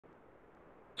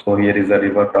So here is a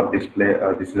revert of display.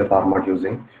 This is a format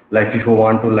using. Like if you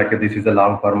want to, like this is a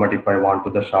long format. If I want to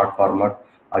the short format,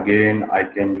 again I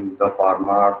can use the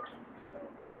format.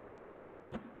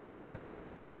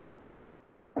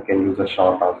 I can use a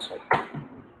short also.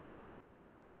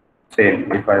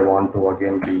 Same. If I want to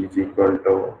again b is equal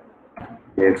to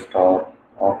a star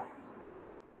of.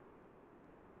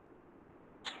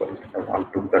 Sorry, if I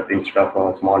want to that instead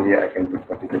of a small a, I can put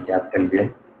that is a capital A.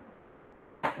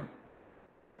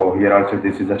 So here also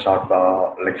this is a short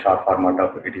like short format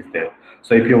of it is there.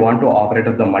 So if you want to operate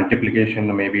of the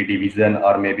multiplication, maybe division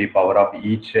or maybe power of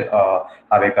each have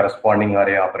a corresponding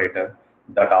array operator.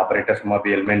 That operators must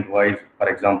be element wise. For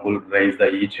example, raise the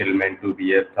each element to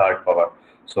be a third power.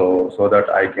 So that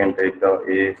I can take the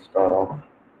a star of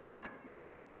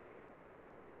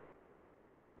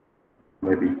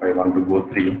maybe if I want to go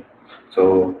 3.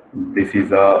 So this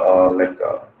is a like.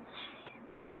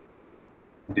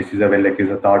 This is a well like is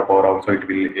a third power also it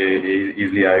will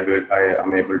easily I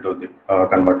am able to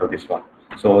convert to this one.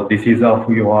 So this is a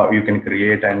you can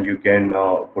create and you can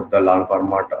put the long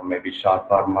format or maybe short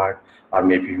format, or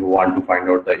maybe you want to find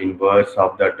out the inverse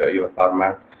of that your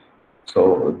format.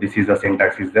 So this is the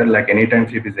syntax is there. Like anytime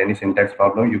if is any syntax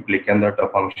problem, you click on that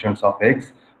functions of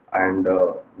x, and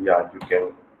yeah, you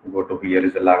can go to here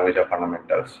is the language of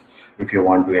fundamentals. If you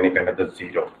want to any kind of the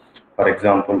 0, for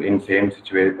example, in same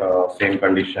situation, same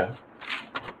condition.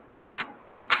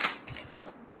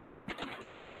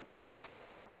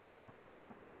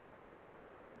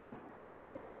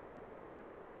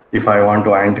 If I want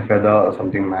to identify the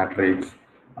something matrix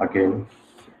again,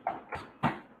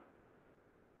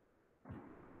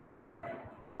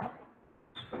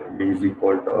 is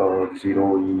equal to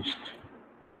 0 east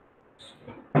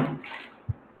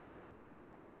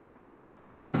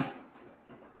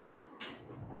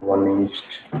 1 east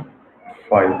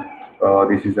 5.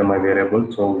 This is my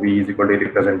variable. So v is equal to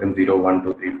representing 0, 1,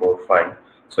 2, 3, 4, 5.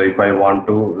 So if I want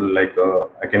to like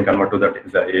I can convert to that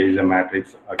is a is a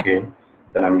matrix again.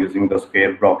 Then I'm using the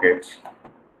square brackets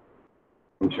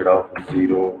instead of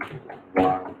 0,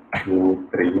 1, 2,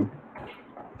 3,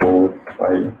 4,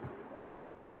 5.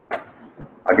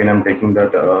 Again, I'm taking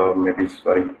that maybe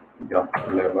sorry, yeah,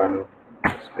 11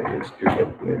 space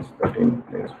 12 place 13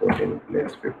 place 14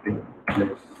 place 15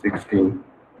 place 16.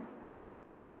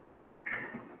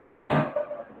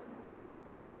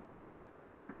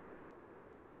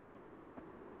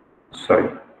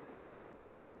 Sorry.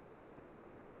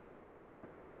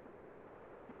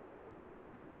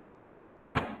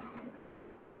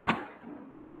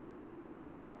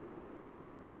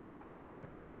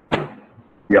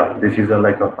 Yeah, this is a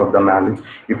like of the matrix.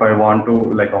 If I want to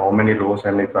like how many rows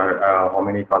and if I how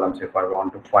many columns, if I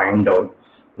want to find out,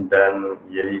 then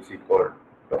A is equal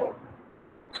to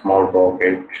small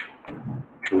bracket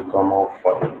 2 comma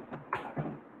 5.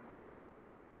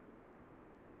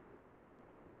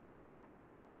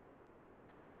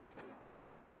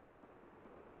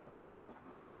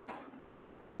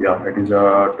 Yeah, it is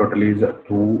totally is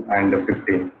 2 and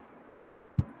 15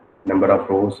 number of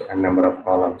rows and number of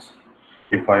columns.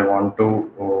 If I want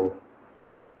to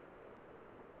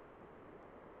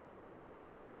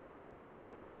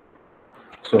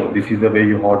so this is the way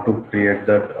you have to create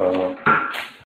that